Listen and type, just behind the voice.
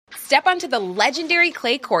Step onto the legendary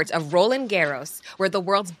clay courts of Roland Garros, where the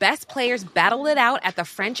world's best players battle it out at the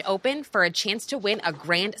French Open for a chance to win a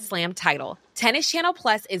Grand Slam title. Tennis Channel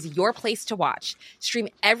Plus is your place to watch. Stream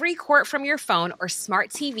every court from your phone or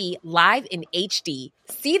smart TV live in HD.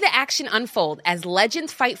 See the action unfold as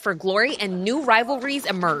legends fight for glory and new rivalries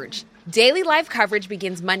emerge. Daily live coverage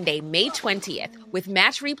begins Monday, May 20th, with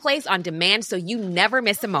match replays on demand so you never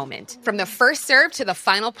miss a moment. From the first serve to the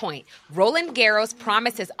final point, Roland Garros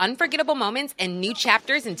promises unforgettable moments and new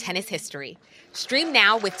chapters in tennis history. Stream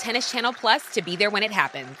now with Tennis Channel Plus to be there when it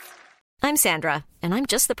happens. I'm Sandra, and I'm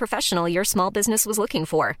just the professional your small business was looking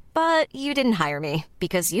for. But you didn't hire me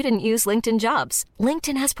because you didn't use LinkedIn Jobs.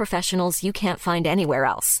 LinkedIn has professionals you can't find anywhere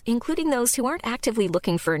else, including those who aren't actively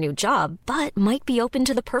looking for a new job, but might be open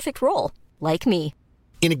to the perfect role, like me.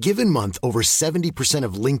 In a given month, over 70%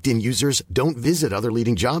 of LinkedIn users don't visit other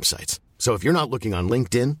leading job sites. So if you're not looking on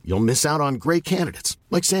LinkedIn, you'll miss out on great candidates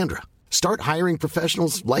like Sandra. Start hiring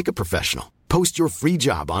professionals like a professional. Post your free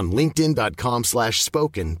job on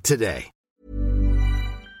linkedin.com/spoken today.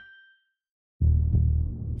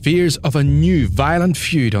 Fears of a new violent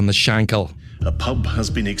feud on the Shankill. A pub has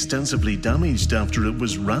been extensively damaged after it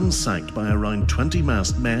was ransacked by around 20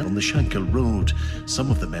 masked men on the Shankill Road.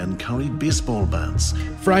 Some of the men carried baseball bats.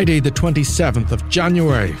 Friday the 27th of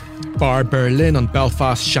January, Bar Berlin on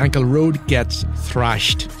Belfast Shankill Road gets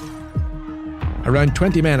thrashed. Around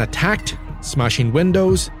 20 men attacked, smashing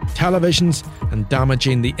windows, televisions and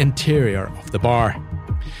damaging the interior of the bar.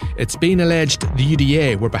 It's been alleged the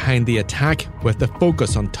UDA were behind the attack with the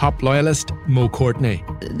focus on top loyalist Mo Courtney.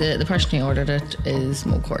 The person who ordered it is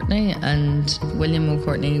Mo Courtney, and William Mo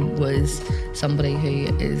Courtney was somebody who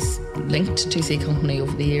is linked to C Company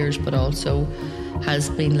over the years, but also has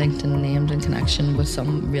been linked and named in connection with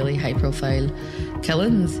some really high profile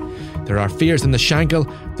killings. There are fears in the Shankill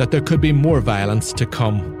that there could be more violence to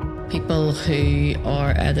come. People who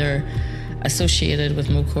are either associated with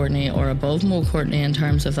Mo Courtney or above Mo Courtney in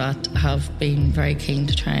terms of that have been very keen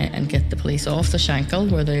to try and get the police off the Shankill,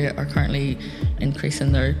 where they are currently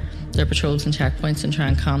increasing their patrols and checkpoints and try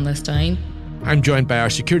and calm this down. I'm joined by our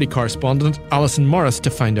security correspondent Alison Morris to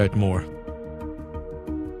find out more.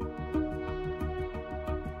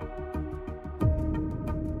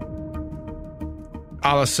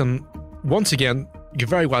 Alison, once again, you're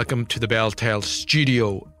very welcome to the Belltale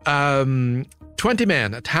studio. 20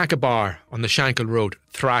 men attack a bar on the Shankill Road,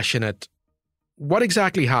 thrashing it. What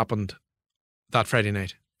exactly happened that Friday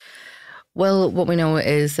night? Well, what we know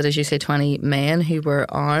is that, as you say, 20 men who were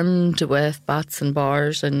armed with bats and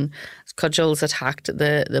bars and cudgels attacked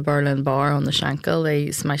the Berlin bar on the Shankill. They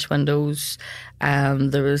smashed windows.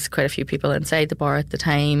 There was quite a few people inside the bar at the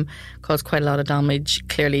time, caused quite a lot of damage.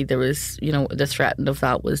 Clearly there was, the threat of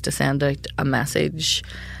that was to send out a message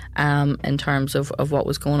in terms of what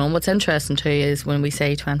was going on. What's interesting too is when we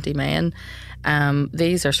say 20 men,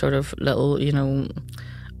 these are sort of little,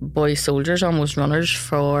 boy soldiers, almost runners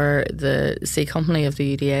for the C Company of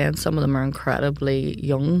the UDA, and some of them are incredibly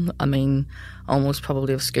young. I mean, almost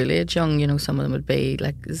probably of school age young. Some of them would be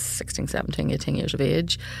like 16, 17, 18 years of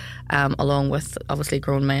age, along with obviously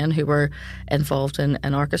grown men who were involved in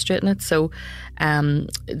orchestrating it. So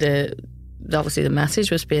obviously the message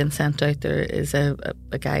was being sent out. There is a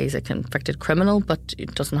guy, he's a convicted criminal, but he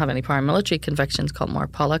doesn't have any paramilitary convictions, called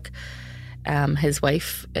Mark Pollock. His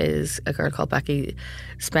wife is a girl called Becky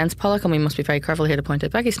Spence Pollock, and we must be very careful here to point out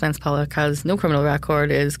Becky Spence Pollock has no criminal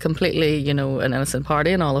record, is completely, an innocent party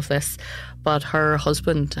in all of this, but her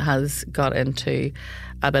husband has got into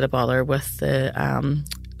a bit of bother with the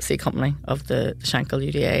C Company of the Shankill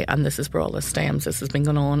UDA, and this is where all this stems. This has been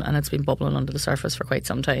going on and it's been bubbling under the surface for quite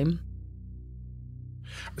some time.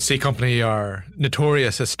 C Company are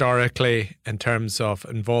notorious historically in terms of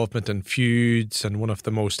involvement in feuds, and one of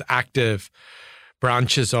the most active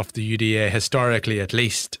branches of the UDA, historically at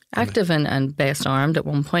least. Active and best armed at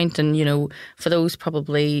one point. And, for those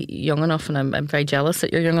probably young enough, and I'm very jealous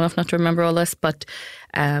that you're young enough not to remember all this, but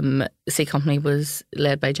C Company was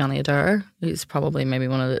led by Johnny Adair, who's probably maybe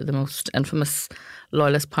one of the most infamous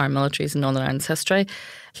loyalist paramilitaries in Northern Ireland's history.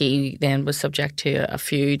 He then was subject to a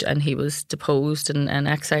feud and he was deposed and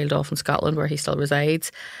exiled off in Scotland, where he still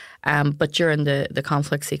resides. But during the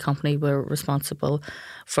conflict, C Company were responsible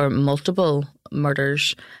for multiple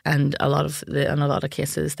murders, and in a lot of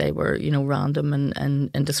cases they were, random and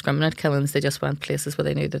indiscriminate killings. They just went places where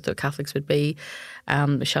they knew that the Catholics would be.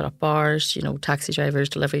 They shut up bars, taxi drivers,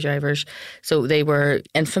 delivery drivers. So they were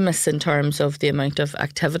infamous in terms of the amount of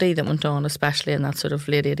activity that went on, especially in that sort of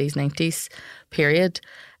late 80s, 90s period.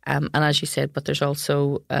 And as you said, but there's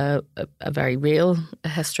also a very real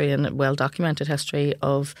history and well-documented history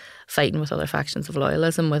of fighting with other factions of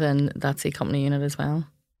loyalism within that C Company unit as well.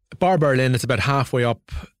 Bar Berlin is about halfway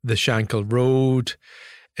up the Shankill Road.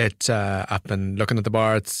 I've been looking at the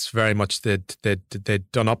bar. It's very much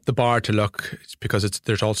they'd done up the bar to look, because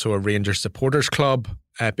there's also a Rangers supporters club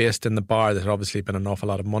based in the bar. There's obviously been an awful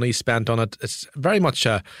lot of money spent on it. It's very much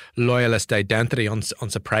a loyalist identity,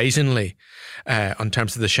 unsurprisingly, in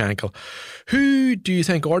terms of the Shankill. Who do you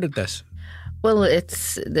think ordered this? Well,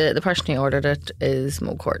 it's the person who ordered it is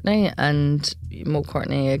Mo Courtney, and Mo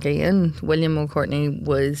Courtney again. William Mo Courtney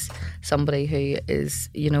was somebody who is,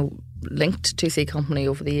 linked to C Company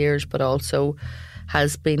over the years, but also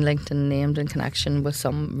has been linked and named in connection with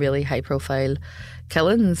some really high profile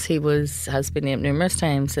killings. He has been named numerous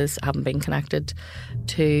times as having been connected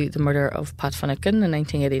to the murder of Pat Finucane in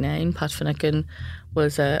 1989. Pat Finucane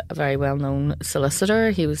was a very well-known solicitor.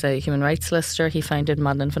 He was a human rights solicitor. He founded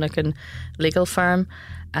Madeleine Finucane legal firm,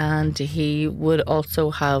 and he would also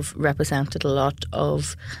have represented a lot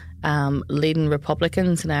of leading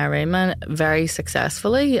Republicans and IRA men very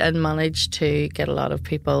successfully, and managed to get a lot of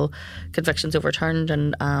people convictions overturned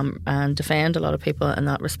and defend a lot of people in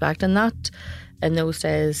that respect. And that, in those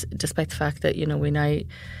days, despite the fact that we now,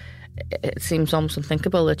 it seems almost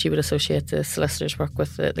unthinkable that you would associate the solicitor's work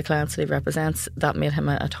with the clients that he represents, that made him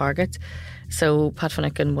a target. So Pat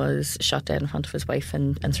Finucane was shot dead in front of his wife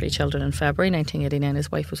and 3 children in February 1989.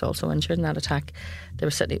 His wife was also injured in that attack. They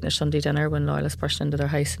were sitting eating their Sunday dinner when loyalists burst into their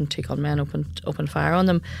house and 2 gunmen opened fire on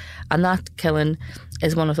them. And that killing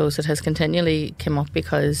is one of those that has continually come up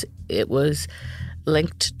because it was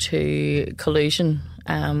linked to collusion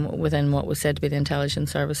within what was said to be the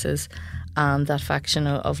intelligence services and that faction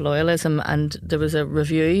of loyalism. And there was a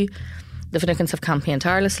review. The Finucanes have campaigned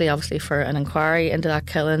tirelessly, obviously, for an inquiry into that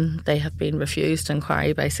killing. They have been refused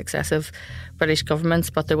inquiry by successive British governments,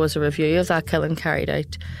 but there was a review of that killing carried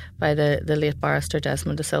out by the late barrister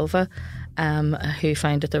Desmond de Silva, who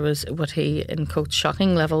found that there was what he, in quotes,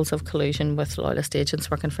 shocking levels of collusion with loyalist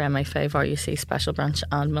agents working for MI5, RUC, Special Branch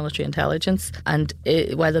and Military Intelligence. And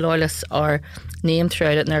while the loyalists are named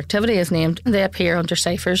throughout it and their activity is named, they appear under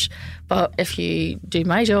ciphers. But if you do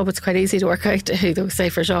my job, it's quite easy to work out who those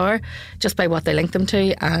ciphers are just by what they link them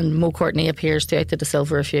to. And Mo Courtney appears throughout the De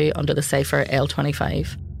Silva review under the cipher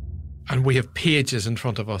L25. And we have pages in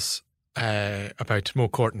front of us about Mo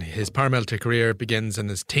Courtney. His paramilitary career begins in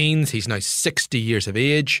his teens. He's now 60 years of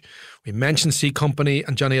age. We mentioned C Company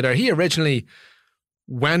and Johnny Adair. He originally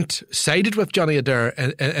sided with Johnny Adair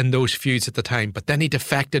in those feuds at the time, but then he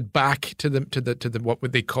defected back to the what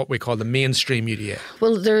we call the mainstream UDA.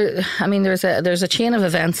 Well, there's a chain of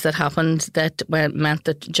events that happened that meant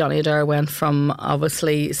that Johnny Adair went from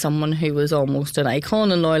obviously someone who was almost an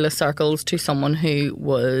icon in loyalist circles to someone who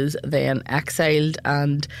was then exiled,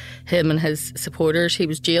 and him and his supporters, he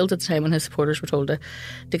was jailed at the time when his supporters were told to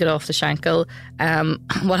get off the Shankill.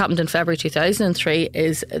 What happened in February 2003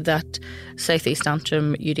 is that South East Antrim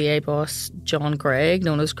UDA boss John Gregg,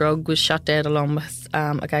 known as Grug, was shot dead along with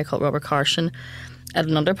a guy called Robert Carson at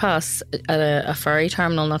an underpass at a ferry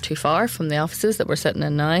terminal not too far from the offices that we're sitting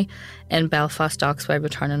in now in Belfast Docks while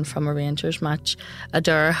returning from a Rangers match.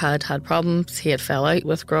 Adair had problems. He had fell out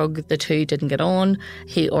with Grug. The two didn't get on.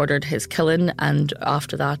 He ordered his killing, and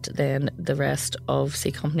after that then the rest of C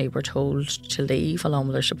Company were told to leave along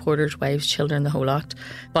with their supporters, wives, children, the whole lot.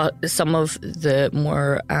 But some of the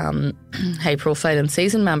more high profile and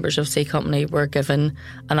seasoned members of C Company were given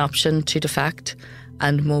an option to defect,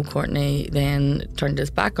 and Mo Courtney then turned his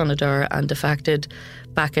back on Adair and defected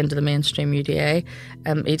back into the mainstream UDA.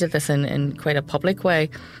 He did this in quite a public way.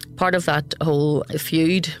 Part of that whole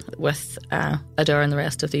feud with Adair and the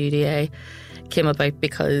rest of the UDA came about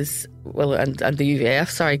because, and the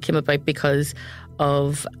UVF, came about because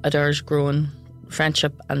of Adair's growing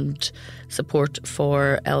friendship and support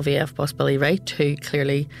for LVF boss Billy Wright, who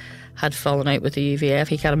clearly had fallen out with the UVF.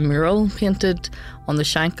 He had a mural painted on the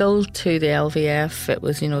Shankill to the LVF. It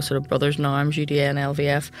was, sort of brothers in arms, UDA and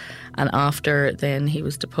LVF. And after then he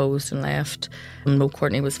was deposed and left. And Mo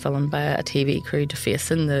Courtney was filmed by a TV crew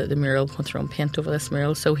defacing the mural, put their own paint over this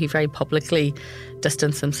mural. So he very publicly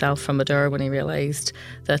distanced himself from Adair when he realised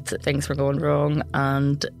that things were going wrong.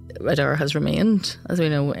 And Adair has remained, as we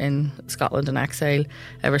know, in Scotland in exile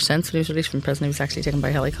ever since. When he was released from prison, he was actually taken by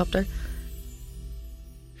helicopter.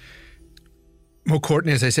 Mo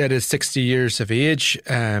Courtney, as I said, is 60 years of age,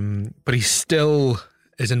 but he still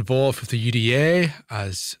is involved with the UDA.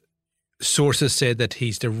 As sources said that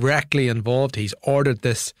he's directly involved. He's ordered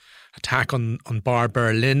this attack on Bar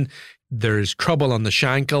Berlin. There's trouble on the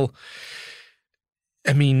Shankill.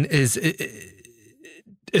 I mean,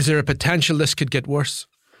 is there a potential this could get worse?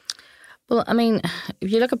 Well, I mean, if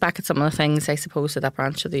you look back at some of the things, I suppose, that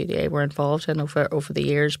branch of the UDA were involved in over the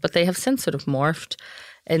years, but they have since sort of morphed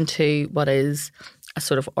into what is a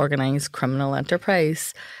sort of organised criminal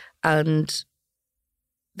enterprise. And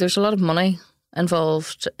there's a lot of money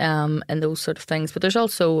involved in those sort of things. But there's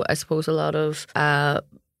also, I suppose, a lot of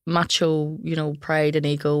macho, pride and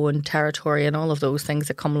ego and territory and all of those things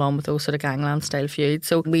that come along with those sort of gangland style feuds.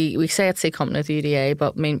 So we say it's a company of the UDA,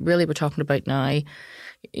 but I mean, really we're talking about now,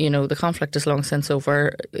 the conflict is long since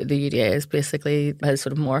over. The UDA has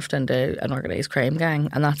sort of morphed into an organised crime gang,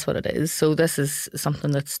 and that's what it is. So this is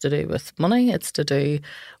something that's to do with money, it's to do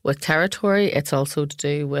with territory, it's also to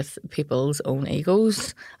do with people's own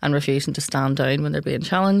egos and refusing to stand down when they're being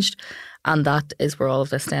challenged, and that is where all of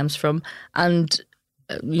this stems from. And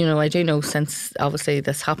I do know since obviously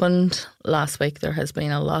this happened last week, there has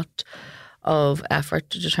been a lot of effort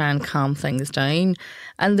to try and calm things down.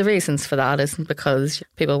 And the reasons for that isn't because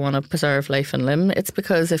people want to preserve life and limb. It's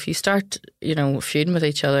because if you start, feuding with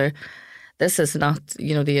each other, this is not,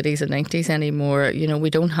 the 80s and 90s anymore. We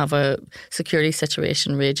don't have a security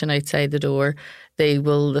situation raging outside the door.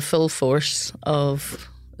 The full force of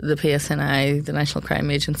the PSNI, the National Crime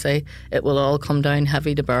Agency, it will all come down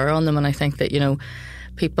heavy to bear on them. And I think that,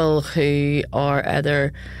 people who are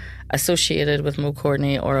either associated with Mo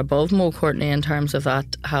Courtney or above Mo Courtney in terms of that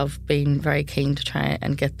have been very keen to try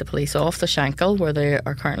and get the police off the Shankill, where they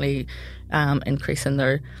are currently increasing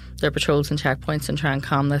their patrols and checkpoints and try and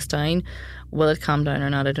calm this down. Will it calm down or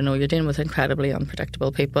not? I don't know. You're dealing with incredibly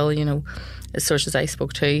unpredictable people. The sources I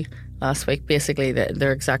spoke to last week, basically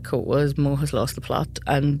their exact quote was, Mo has lost the plot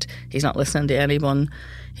and he's not listening to anyone.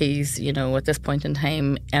 He's, at this point in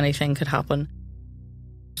time, anything could happen.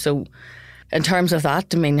 So in terms of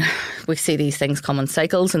that, I mean, we see these things come in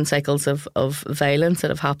cycles and cycles of violence that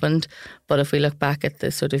have happened. But if we look back at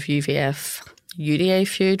the sort of UVF-UDA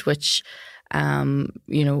feud, which,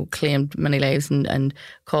 claimed many lives and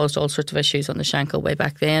caused all sorts of issues on the Shankill way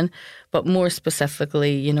back then, but more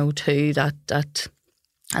specifically, to that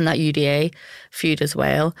and that UDA feud as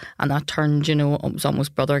well, and that turned, it was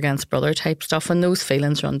almost brother against brother type stuff, and those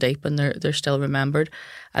feelings run deep and they're still remembered.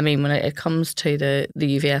 I mean, when it comes to the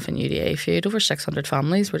UVF and UDA feud, over 600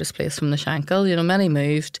 families were displaced from the Shankill. Many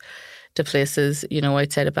moved to places,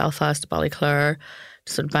 outside of Belfast, Ballyclare,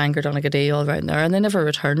 sort of Bangor, Donegal, all around there, and they never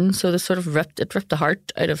returned. So they sort of ripped the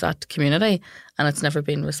heart out of that community, and it's never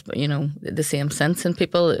been, the same since. And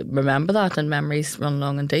people remember that, and memories run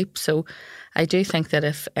long and deep. So I do think that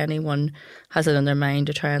if anyone has it in their mind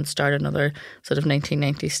to try and start another sort of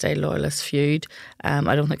 1990s style loyalist feud,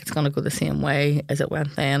 I don't think it's going to go the same way as it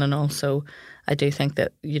went then. And also, I do think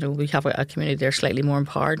that, we have a community there slightly more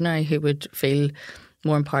empowered now who would feel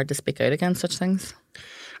more empowered to speak out against such things.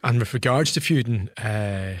 And with regards to feuding,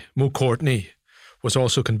 Mo Courtney was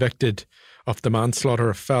also convicted of the manslaughter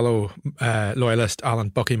of fellow loyalist Alan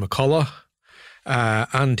Bucky McCullough.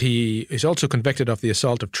 And he is also convicted of the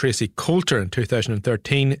assault of Tracy Coulter in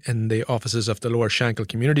 2013 in the offices of the Lower Shankill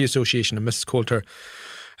Community Association. And Mrs. Coulter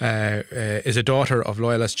is a daughter of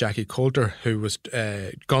loyalist Jackie Coulter, who was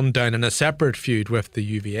gunned down in a separate feud with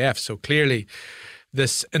the UVF. So clearly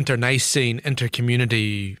this internecine,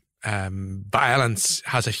 inter-community violence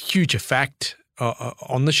has a huge effect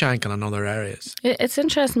on the Shankill and other areas. It's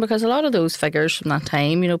interesting because a lot of those figures from that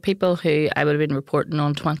time, people who I would have been reporting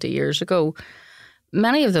on 20 years ago,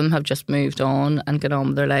 many of them have just moved on and got on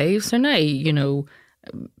with their lives. They're now,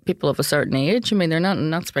 people of a certain age. I mean, they're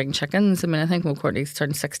not spring chickens. I mean, I think Mo Courtney's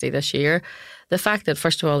turned 60 this year. The fact that,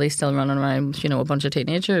 first of all, he's still running around, a bunch of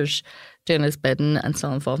teenagers doing his bidding and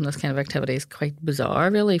still involved in this kind of activity is quite bizarre,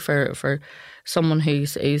 really, for someone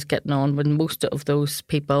who's getting on with most of those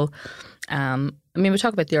people. I mean, we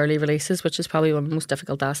talk about the early releases, which is probably one of the most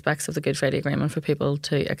difficult aspects of the Good Friday Agreement for people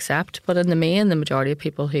to accept. But in the main, the majority of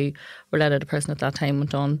people who were let out of prison at that time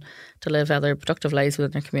went on to live either productive lives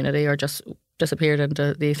within their community or just disappeared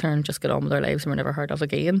into the ether and just got on with their lives and were never heard of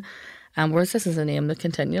again. Whereas this is a name that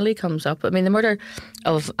continually comes up. I mean, the murder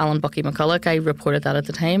of Alan Bucky McCullough, I reported that at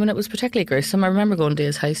the time, and it was particularly gruesome. I remember going to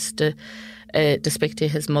his house to speak to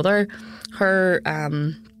his mother. Her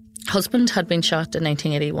husband had been shot in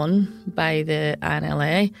 1981 by the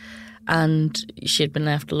INLA, and she had been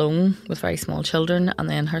left alone with very small children. And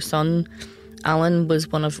then her son, Alan, was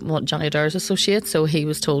one of Johnny Adair's associates, so he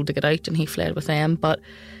was told to get out and he fled with them. But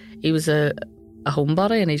he was a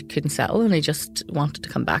homebody and he couldn't settle and he just wanted to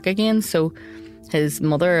come back again. So his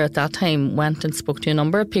mother at that time went and spoke to a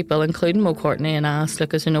number of people, including Mo Courtney, and asked,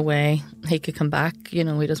 look, is there no way he could come back? He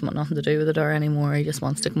doesn't want nothing to do with Adair anymore. He just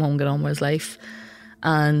wants to come home and get on with his life.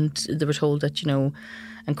 and they were told that,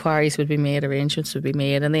 inquiries would be made, arrangements would be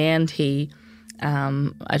made. In the end, he,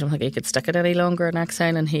 I don't think he could stick it any longer in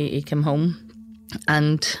exile, and he came home,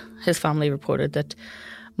 and his family reported that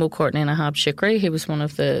Courtney and Ahab Shukri, he was one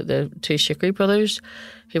of the two Shukri brothers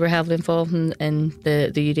who were heavily involved in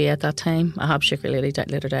the UDA at that time. Ahab Shukri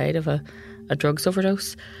later died of a drugs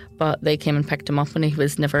overdose, but they came and picked him up and he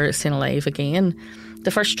was never seen alive again.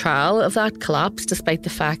 The first trial of that collapsed despite the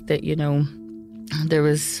fact that, there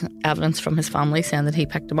was evidence from his family saying that he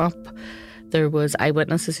picked him up. There was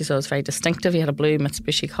eyewitnesses who saw it was very distinctive. He had a blue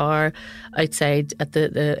Mitsubishi car outside at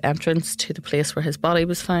the entrance to the place where his body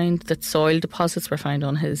was found, that soil deposits were found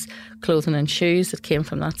on his clothing and shoes that came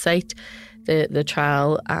from that site. The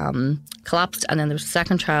trial collapsed, and then there was a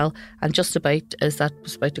second trial, and just about as that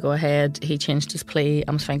was about to go ahead, he changed his plea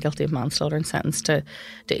and was found guilty of manslaughter and sentenced to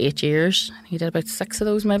 8 years. He did about 6 of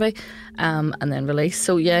those maybe, and then released.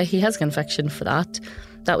 So yeah, he has conviction for that.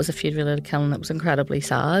 That was a feud-related killing that was incredibly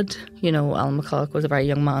sad. Alan McCulloch was a very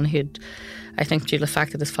young man who'd, I think due to the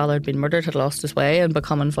fact that his father had been murdered, had lost his way and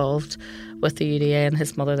become involved with the UDA, and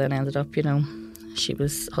his mother then ended up, she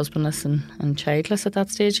was husbandless and childless at that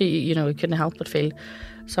stage. He couldn't help but feel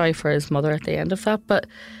sorry for his mother at the end of that. But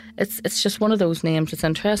it's just one of those names. It's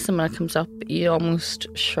interesting when it comes up, you almost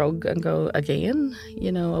shrug and go, again?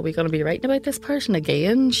 Are we going to be writing about this person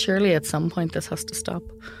again? Surely at some point this has to stop.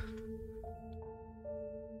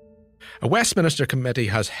 A Westminster committee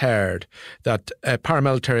has heard that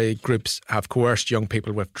paramilitary groups have coerced young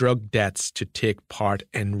people with drug debts to take part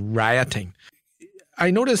in rioting.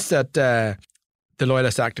 I noticed that the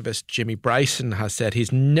loyalist activist Jimmy Bryson has said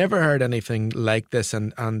he's never heard anything like this,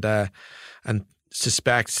 and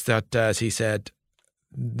suspects that, as he said,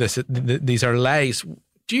 these are lies.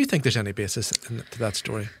 Do you think there's any basis to that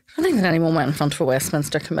story? I think that anyone went in front of a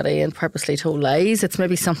Westminster committee and purposely told lies. It's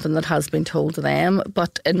maybe something that has been told to them.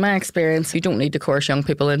 But in my experience, you don't need to coerce young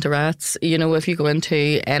people into riots. If you go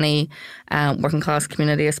into any working class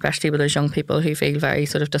community, especially where there's young people who feel very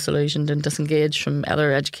sort of disillusioned and disengaged from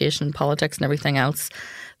other education, politics and everything else,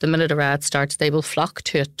 the minute a riot starts, they will flock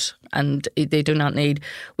to it, and they do not need...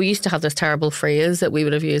 We used to have this terrible phrase that we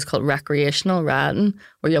would have used called recreational rioting,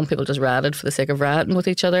 where young people just rioted for the sake of rioting with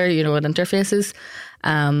each other, at interfaces,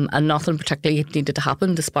 and nothing particularly needed to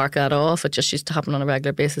happen to spark that off. It just used to happen on a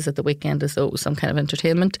regular basis at the weekend as though it was some kind of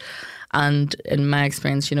entertainment. And in my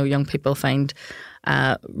experience, young people find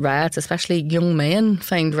riots, especially young men,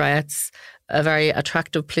 find riots a very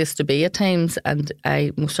attractive place to be at times, and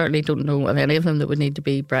I most certainly don't know of any of them that would need to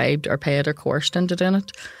be bribed or paid or coerced into doing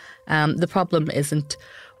it. The problem isn't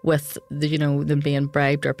with them being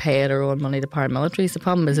bribed or paid or owing money to paramilitaries. The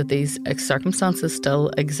problem is that these circumstances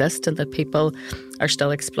still exist, and that people are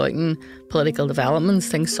still exploiting political developments,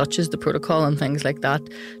 things such as the protocol and things like that,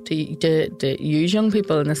 to use young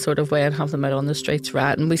people in this sort of way and have them out on the streets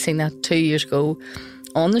rioting. We've seen that 2 years ago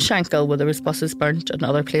on the Shankill, where there was buses burnt and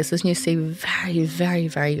other places, and you see very, very,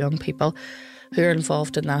 very young people who are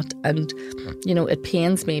involved in that. And, it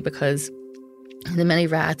pains me because the many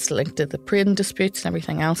riots linked to the parading disputes and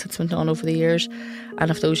everything else that's went on over the years,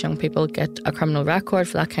 and if those young people get a criminal record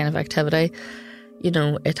for that kind of activity,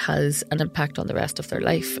 it has an impact on the rest of their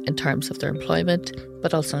life in terms of their employment,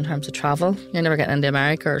 but also in terms of travel. You're never getting into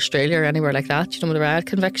America or Australia or anywhere like that, with a riot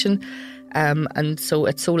conviction. And so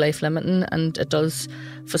it's so life limiting, and it does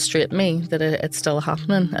frustrate me that it's still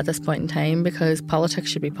happening at this point in time, because politics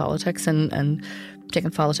should be politics, and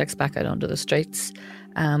taking politics back out onto the streets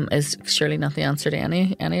is surely not the answer to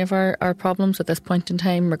any of our problems at this point in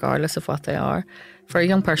time, regardless of what they are. For a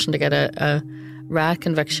young person to get a riot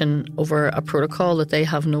conviction over a protocol that they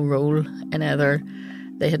have no role in either,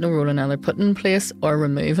 they had no role in either putting in place or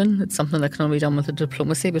removing, it's something that can only be done with the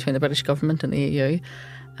diplomacy between the British government and the EU,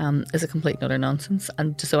 is a complete and utter nonsense.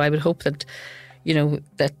 And so I would hope that,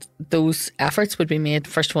 that those efforts would be made,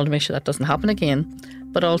 first of all, to make sure that doesn't happen again,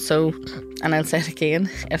 but also, and I'll say it again,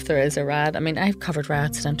 if there is a riot, I've covered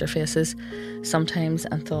riots at interfaces sometimes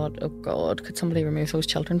and thought, oh God, could somebody remove those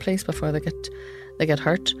children please before they get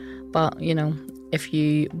hurt? But, if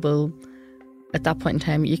you will, at that point in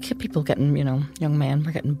time, you get people getting, young men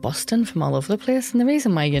were getting busted from all over the place. And the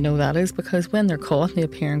reason why that is because when they're caught and they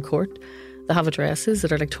appear in court, they have addresses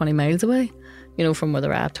that are like 20 miles away, from where the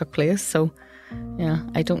riot took place. So, yeah,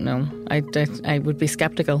 I don't know. I would be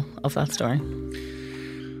sceptical of that story.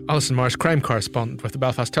 Alison Morris, crime correspondent with the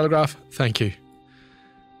Belfast Telegraph, thank you.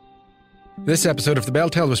 This episode of The Bell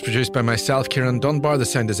Tale was produced by myself, Kieran Dunbar. The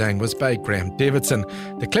sound design was by Graham Davidson.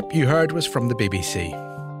 The clip you heard was from the BBC.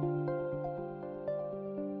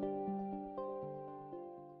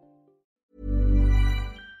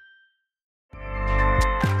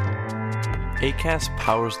 Acast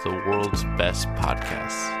powers the world's best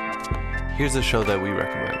podcasts. Here's a show that we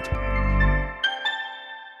recommend.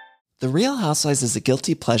 The Real Housewives is a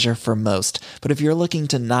guilty pleasure for most, but if you're looking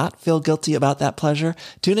to not feel guilty about that pleasure,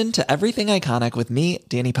 tune in to Everything Iconic with me,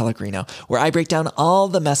 Danny Pellegrino, where I break down all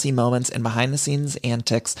the messy moments and behind-the-scenes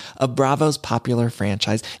antics of Bravo's popular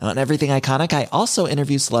franchise. And on Everything Iconic, I also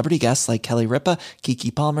interview celebrity guests like Kelly Ripa,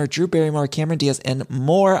 Keke Palmer, Drew Barrymore, Cameron Diaz, and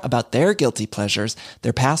more about their guilty pleasures,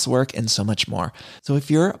 their past work, and so much more. So if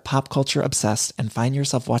you're pop culture obsessed and find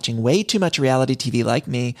yourself watching way too much reality TV like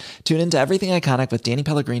me, tune into Everything Iconic with Danny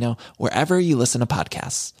Pellegrino, wherever you listen to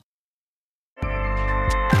podcasts.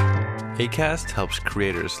 Acast helps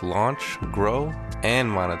creators launch, grow, and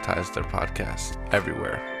monetize their podcasts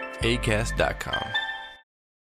everywhere. Acast.com.